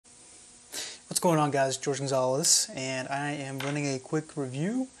going on, guys? George Gonzalez, and I am running a quick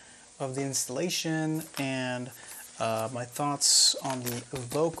review of the installation and my thoughts on the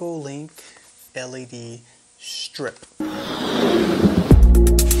VocoLink LED strip.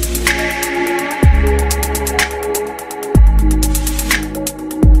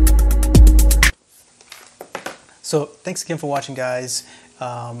 So thanks again for watching, guys.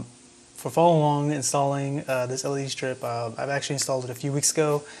 For following along installing this LED strip, I've actually installed it a few weeks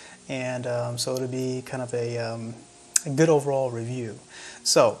ago, and so it'll be kind of a good overall review.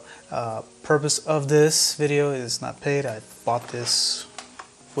 So purpose of this video is not paid. I bought this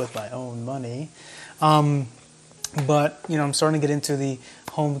with my own money, but you know, I'm starting to get into the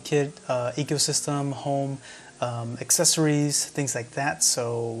HomeKit ecosystem, home accessories, things like that.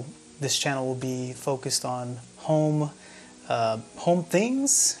 So this channel will be focused on home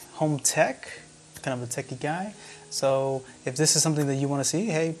things, home tech, kind of a techie guy. So if this is something that you want to see,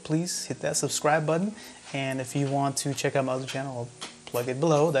 hey, please hit that subscribe button. And if you want to check out my other channel, I'll plug it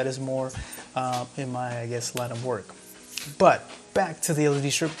below. That is more in my, I guess, line of work. But back to the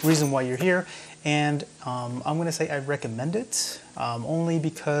LED strip, reason why you're here. And I'm going to say I recommend it only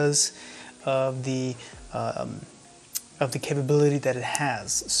because of the capability that it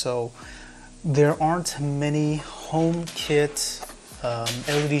has. So there aren't many HomeKit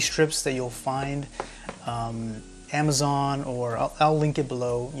LED strips that you'll find Amazon, or I'll link it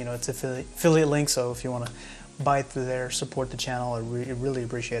below. You know, it's affiliate link, so if you want to buy it through there, support the channel, I really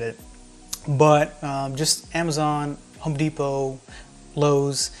appreciate it. But just Amazon, Home Depot,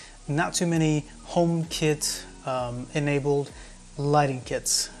 Lowe's, not too many HomeKit enabled lighting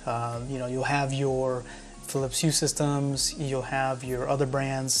kits. You know, you'll have your Philips Hue systems, you'll have your other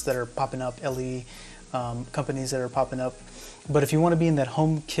brands that are popping up, LED companies that are popping up. But if you want to be in that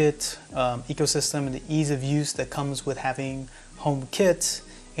HomeKit ecosystem and the ease of use that comes with having HomeKit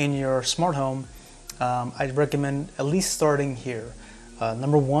in your smart home, I'd recommend at least starting here.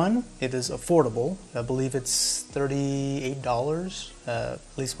 Number one, it is affordable. I believe it's $38, at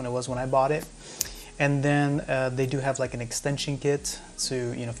least when it was when I bought it. And then they do have like an extension kit to,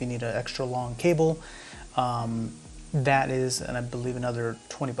 you know, if you need an extra long cable, that is, and I believe another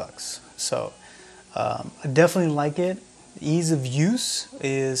 20 bucks. So I definitely like it. Ease of use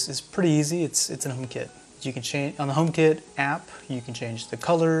is pretty easy. It's in HomeKit. You can change on the HomeKit app. You can change the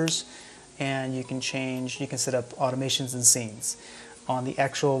colors, and you can set up automations and scenes. On the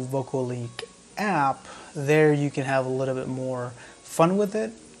actual VocoLink app, there you can have a little bit more fun with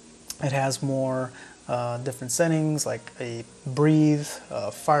it. It has more different settings like a breathe,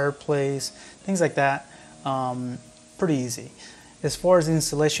 fireplace, things like that. Pretty easy. As far as the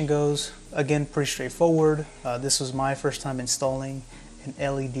installation goes, again, pretty straightforward. This was my first time installing an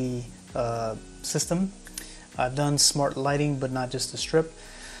LED system. I've done smart lighting, but not just the strip.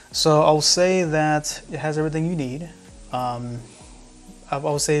 So I'll say that it has everything you need. I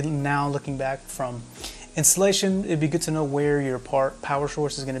would say now, looking back from installation, it'd be good to know where your power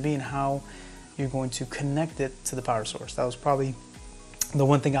source is going to be and how you're going to connect it to the power source. That was probably the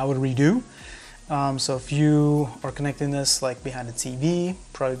one thing I would redo. So if you are connecting this like behind a TV,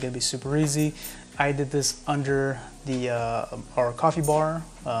 probably gonna be super easy. I did this under the our coffee bar,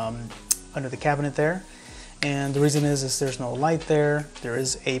 under the cabinet there, and the reason is there's no light there. There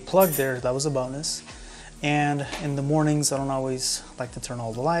is a plug there, that was a bonus. And in the mornings, I don't always like to turn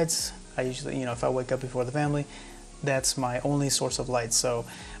all the lights. I usually, you know, if I wake up before the family, that's my only source of light. So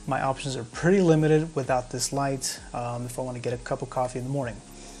my options are pretty limited without this light if I want to get a cup of coffee in the morning.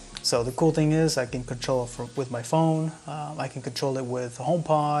 So the cool thing is I can control it with my phone. I can control it with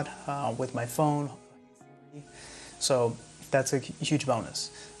HomePod, with my phone. So that's a huge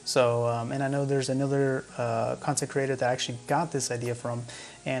bonus. So, and I know there's another content creator that I actually got this idea from,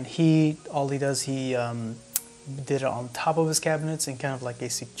 and all he does, he did it on top of his cabinets in kind of like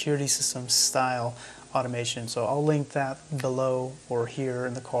a security system style automation. So I'll link that below or here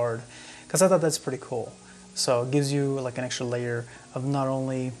in the card, because I thought that's pretty cool. So it gives you like an extra layer of not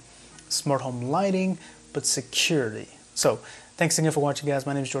only smart home lighting, but security. So thanks again for watching, guys.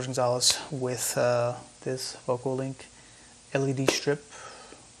 My name is George Gonzalez with this VocoLink LED strip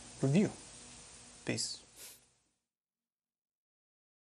review. Peace.